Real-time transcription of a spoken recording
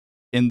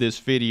In this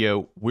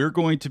video, we're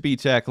going to be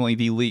tackling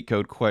the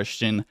LeetCode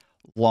question,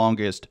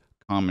 longest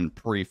common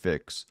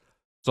prefix.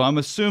 So I'm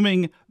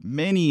assuming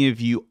many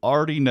of you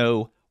already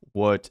know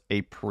what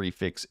a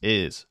prefix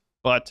is,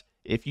 but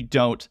if you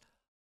don't,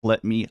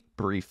 let me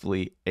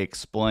briefly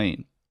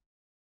explain.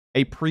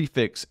 A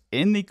prefix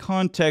in the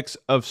context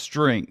of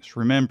strings,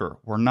 remember,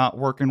 we're not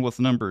working with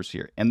numbers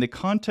here. In the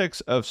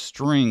context of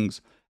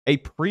strings, a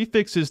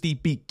prefix is the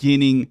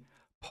beginning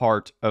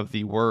part of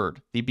the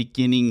word, the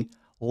beginning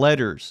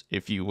letters,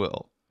 if you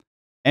will.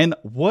 And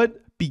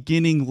what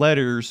beginning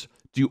letters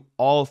do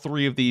all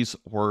three of these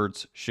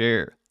words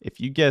share? If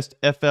you guessed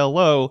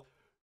FLO,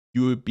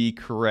 you would be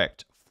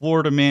correct.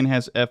 Florida man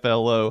has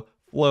FLO,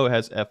 flow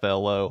has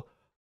FLO,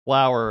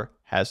 flower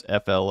has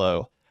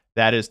FLO.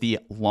 That is the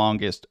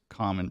longest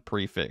common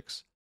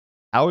prefix.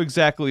 How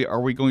exactly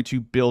are we going to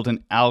build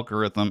an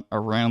algorithm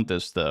around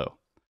this though?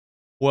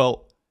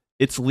 Well,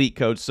 it's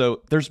LeetCode,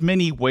 so there's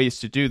many ways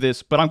to do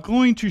this, but I'm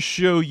going to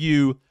show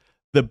you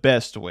the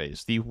best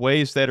ways, the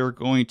ways that are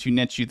going to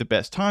net you the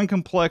best time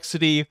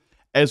complexity,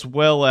 as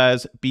well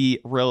as be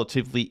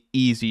relatively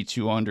easy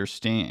to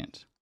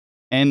understand.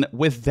 And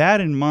with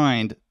that in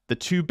mind, the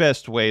two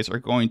best ways are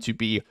going to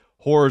be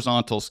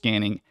horizontal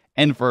scanning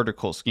and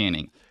vertical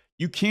scanning.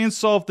 You can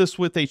solve this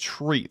with a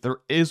tree. There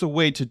is a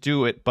way to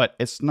do it, but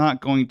it's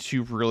not going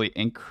to really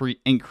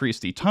increase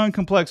the time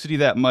complexity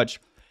that much.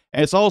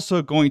 And it's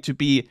also going to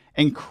be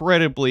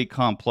incredibly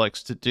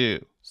complex to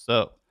do.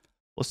 So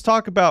let's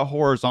talk about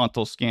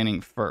horizontal scanning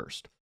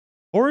first.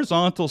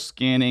 Horizontal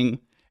scanning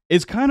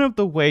is kind of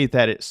the way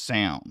that it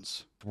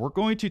sounds. We're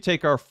going to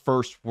take our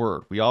first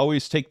word. We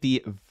always take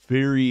the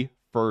very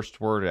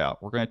first word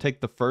out. We're going to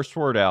take the first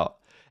word out,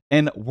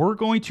 and we're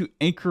going to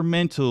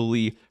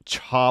incrementally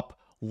chop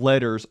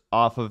letters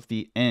off of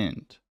the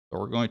end. So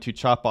we're going to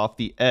chop off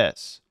the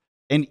S.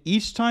 And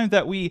each time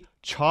that we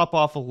chop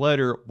off a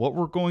letter, what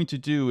we're going to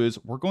do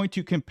is we're going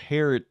to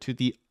compare it to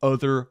the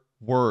other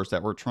words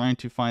that we're trying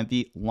to find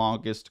the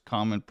longest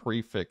common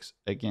prefix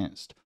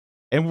against.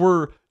 And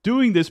we're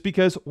doing this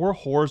because we're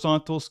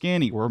horizontal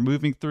scanning. We're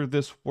moving through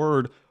this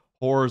word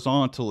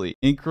horizontally,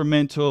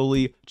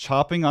 incrementally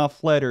chopping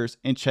off letters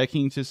and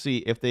checking to see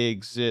if they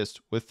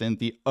exist within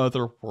the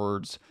other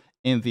words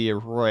in the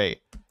array.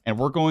 And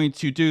we're going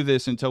to do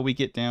this until we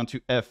get down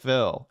to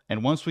FL.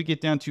 And once we get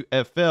down to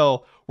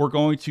FL, we're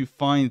going to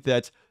find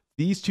that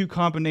these two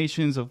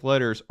combinations of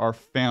letters are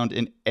found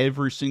in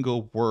every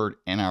single word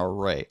in our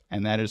array.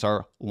 And that is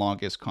our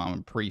longest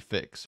common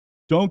prefix.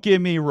 Don't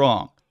get me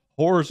wrong.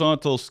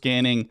 Horizontal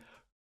scanning,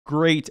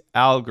 great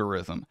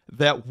algorithm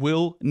that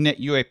will net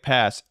you a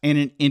pass in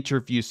an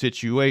interview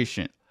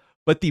situation.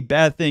 But the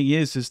bad thing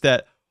is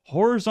that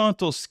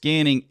horizontal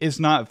scanning is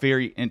not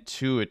very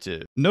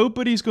intuitive.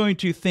 Nobody's going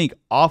to think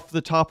off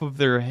the top of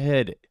their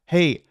head,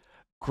 hey,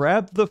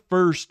 grab the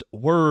first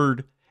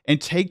word and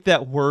take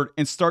that word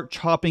and start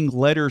chopping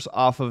letters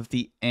off of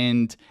the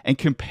end and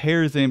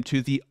compare them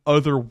to the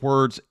other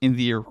words in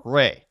the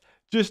array.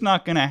 Just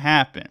not going to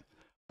happen.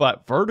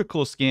 But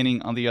vertical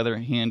scanning, on the other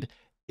hand,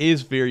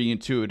 is very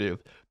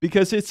intuitive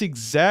because it's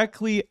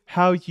exactly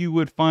how you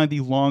would find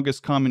the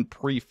longest common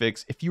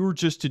prefix if you were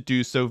just to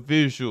do so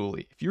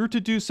visually. If you were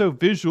to do so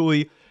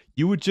visually,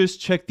 you would just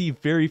check the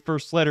very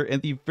first letter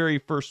and the very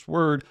first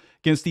word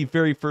against the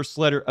very first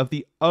letter of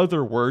the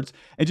other words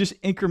and just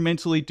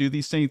incrementally do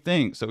the same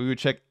thing. So we would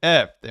check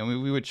F, then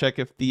we would check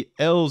if the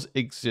L's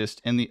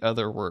exist in the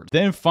other words.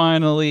 Then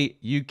finally,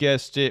 you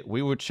guessed it,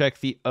 we would check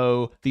the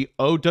O. The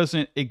O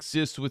doesn't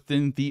exist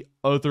within the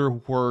other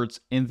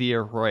words in the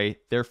array.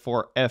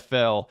 Therefore,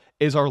 FL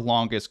is our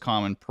longest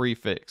common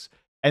prefix.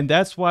 And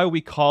that's why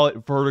we call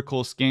it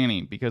vertical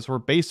scanning, because we're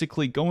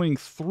basically going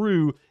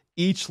through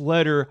each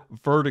letter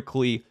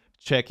vertically,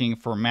 checking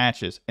for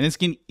matches. And this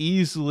can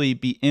easily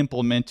be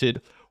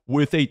implemented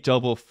with a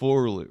double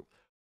for loop.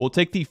 We'll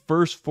take the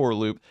first for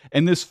loop,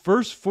 and this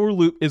first for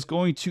loop is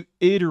going to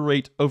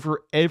iterate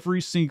over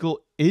every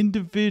single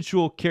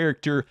individual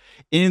character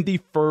in the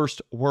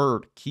first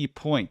word. Key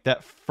point,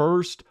 that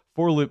first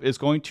for loop is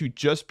going to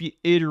just be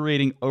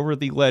iterating over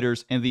the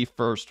letters in the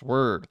first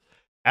word.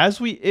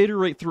 As we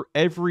iterate through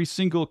every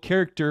single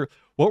character,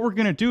 what we're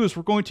going to do is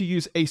we're going to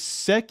use a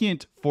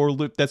second for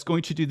loop that's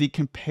going to do the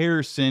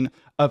comparison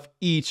of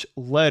each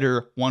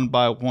letter one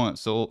by one.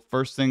 So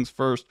first things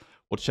first,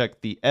 we'll check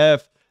the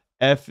F.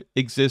 F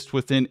exists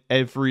within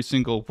every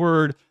single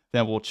word.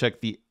 Then we'll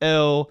check the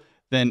L.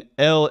 Then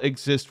L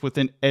exists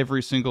within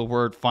every single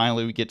word.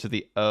 Finally, we get to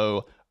the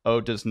O. O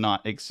does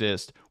not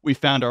exist. We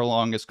found our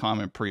longest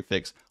common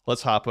prefix.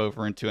 Let's hop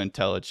over into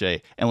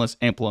IntelliJ and let's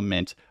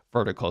implement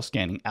vertical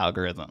scanning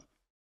algorithm.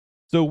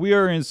 So we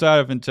are inside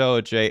of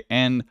IntelliJ,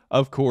 and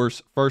of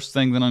course, first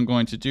thing that I'm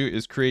going to do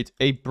is create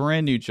a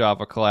brand new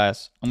Java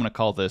class. I'm going to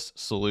call this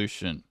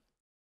solution.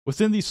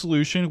 Within the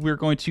solution, we're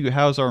going to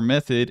house our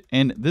method,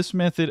 and this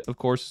method, of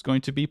course, is going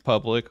to be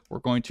public. We're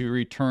going to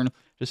return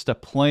just a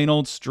plain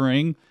old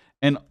string,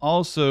 and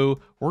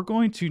also we're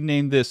going to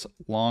name this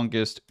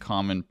longest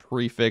common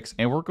prefix,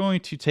 and we're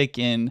going to take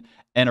in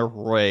an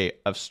array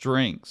of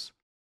strings.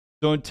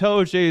 So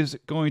IntelliJ is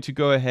going to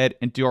go ahead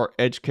and do our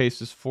edge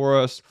cases for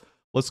us.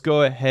 Let's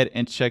go ahead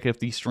and check if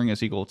the string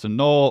is equal to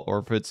null or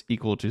if it's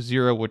equal to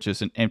 0, which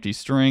is an empty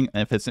string.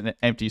 And if it's an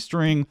empty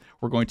string,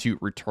 we're going to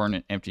return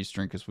an empty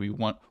string because we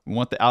want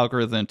the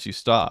algorithm to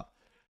stop.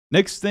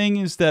 Next thing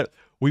is that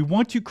we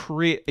want to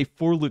create a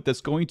for loop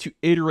that's going to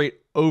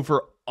iterate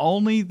over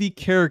only the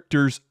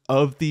characters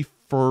of the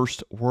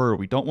first word.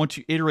 We don't want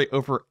to iterate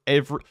over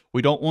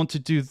we don't want to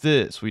do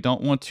this. We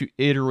don't want to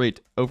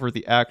iterate over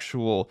the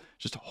actual,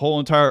 just a whole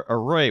entire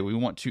array. We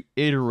want to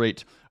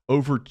iterate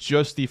over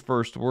just the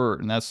first word.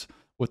 And that's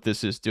what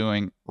this is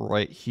doing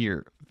right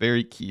here.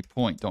 Very key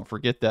point. Don't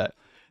forget that.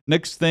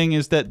 Next thing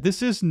is that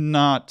this is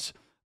not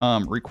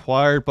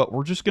required, but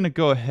we're just going to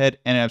go ahead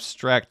and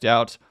abstract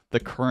out the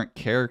current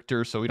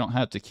character so we don't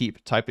have to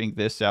keep typing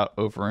this out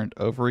over and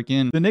over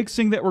again. The next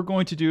thing that we're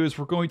going to do is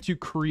we're going to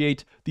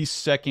create the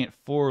second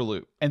for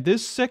loop. And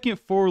this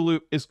second for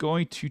loop is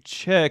going to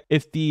check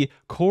if the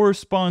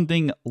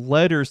corresponding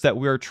letters that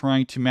we are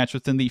trying to match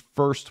within the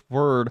first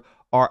word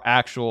are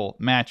actual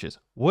matches.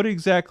 What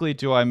exactly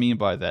do I mean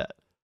by that?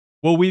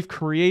 Well, we've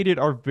created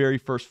our very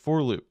first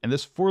for loop, and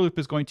this for loop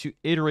is going to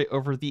iterate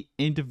over the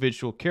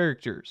individual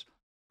characters.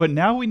 But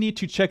now we need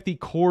to check the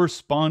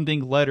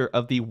corresponding letter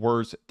of the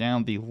words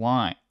down the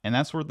line. And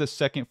that's where the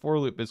second for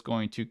loop is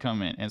going to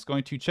come in. And it's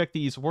going to check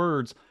these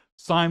words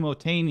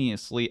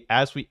simultaneously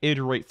as we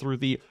iterate through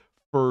the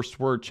first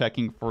word,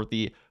 checking for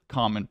the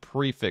common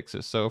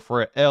prefixes. So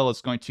for L,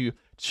 it's going to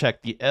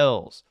check the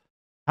L's.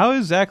 How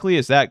exactly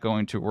is that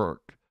going to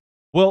work?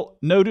 Well,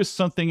 notice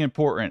something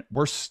important.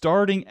 We're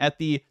starting at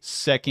the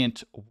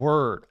second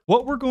word.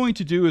 What we're going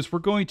to do is we're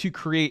going to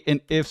create an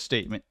if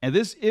statement. And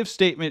this if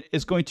statement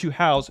is going to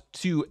house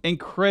two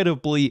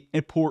incredibly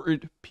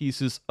important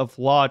pieces of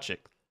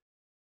logic.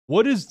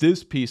 What does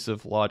this piece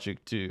of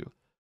logic do?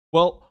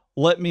 Well,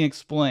 let me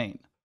explain.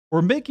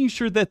 We're making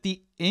sure that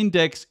the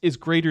index is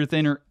greater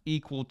than or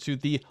equal to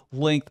the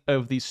length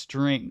of the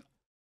string.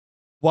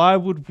 Why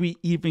would we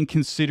even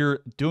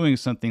consider doing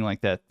something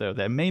like that, though?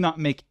 That may not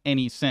make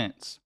any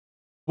sense.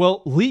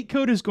 Well,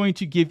 LeetCode is going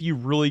to give you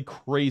really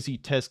crazy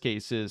test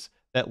cases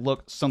that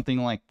look something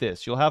like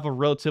this. You'll have a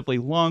relatively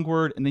long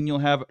word, and then you'll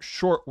have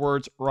short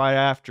words right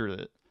after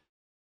it.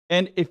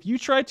 And if you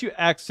try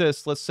to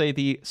access, let's say,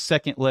 the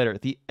second letter,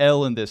 the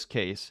L in this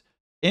case,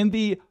 in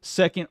the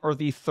second or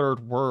the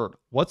third word,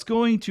 what's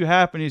going to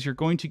happen is you're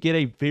going to get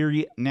a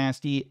very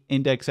nasty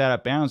index out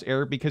of bounds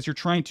error because you're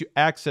trying to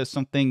access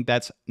something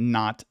that's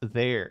not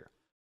there.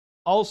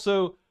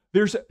 Also,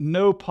 there's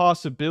no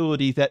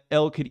possibility that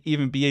L could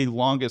even be a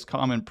longest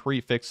common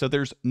prefix, so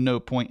there's no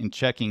point in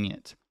checking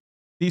it.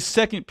 The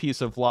second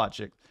piece of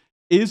logic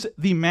is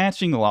the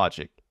matching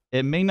logic.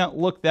 It may not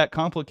look that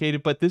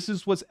complicated, but this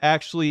is what's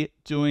actually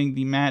doing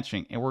the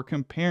matching. And we're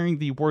comparing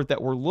the word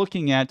that we're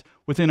looking at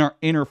within our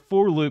inner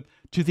for loop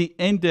to the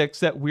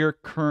index that we're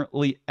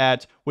currently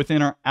at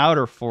within our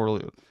outer for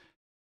loop.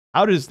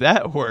 How does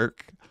that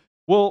work?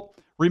 Well,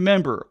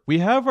 remember, we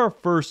have our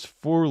first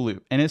for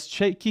loop and it's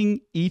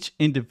checking each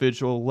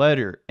individual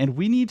letter. And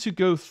we need to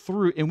go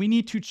through and we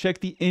need to check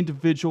the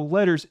individual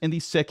letters in the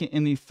second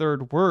and the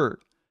third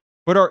word.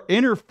 But our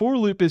inner for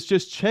loop is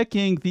just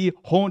checking the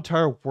whole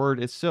entire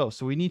word itself.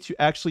 So we need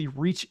to actually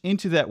reach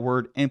into that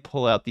word and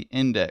pull out the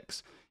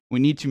index. We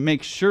need to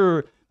make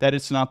sure that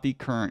it's not the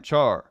current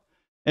char.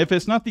 If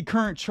it's not the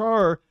current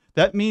char,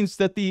 that means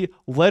that the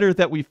letter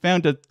that we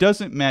found that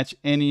doesn't match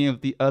any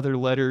of the other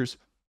letters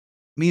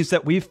means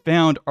that we've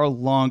found our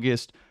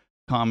longest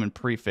common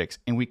prefix,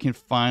 and we can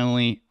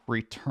finally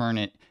return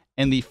it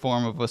in the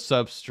form of a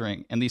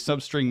substring. And the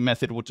substring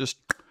method will just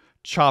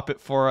chop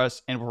it for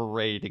us, and we're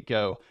ready to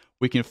go.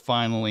 We can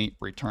finally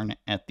return it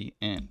at the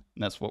end.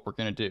 And that's what we're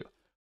going to do.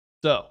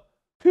 So,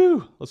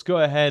 let's go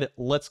ahead.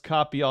 Let's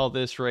copy all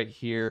this right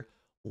here.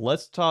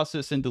 Let's toss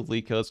this into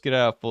LeetCode. Let's get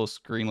out of full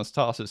screen. Let's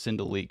toss this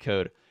into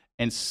LeetCode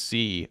and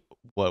see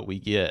what we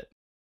get.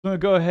 I'm going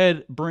to go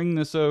ahead, bring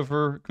this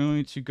over.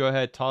 Going to go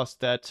ahead, toss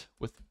that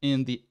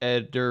within the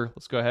editor.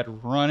 Let's go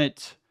ahead, run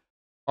it.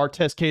 Our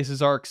test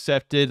cases are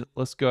accepted.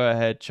 Let's go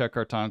ahead, check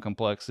our time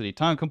complexity.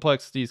 Time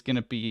complexity is going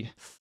to be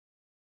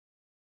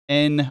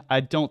N.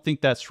 I don't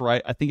think that's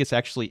right. I think it's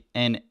actually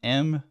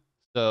NM.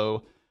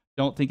 So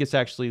don't think it's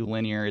actually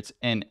linear. It's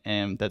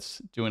NM. That's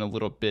doing a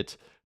little bit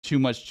too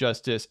much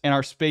justice. And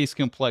our space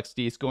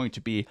complexity is going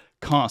to be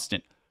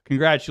constant.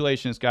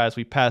 Congratulations, guys.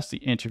 We passed the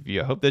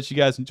interview. I hope that you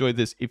guys enjoyed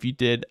this. If you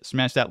did,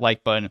 smash that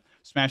like button,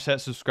 smash that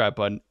subscribe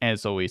button. And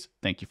as always,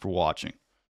 thank you for watching.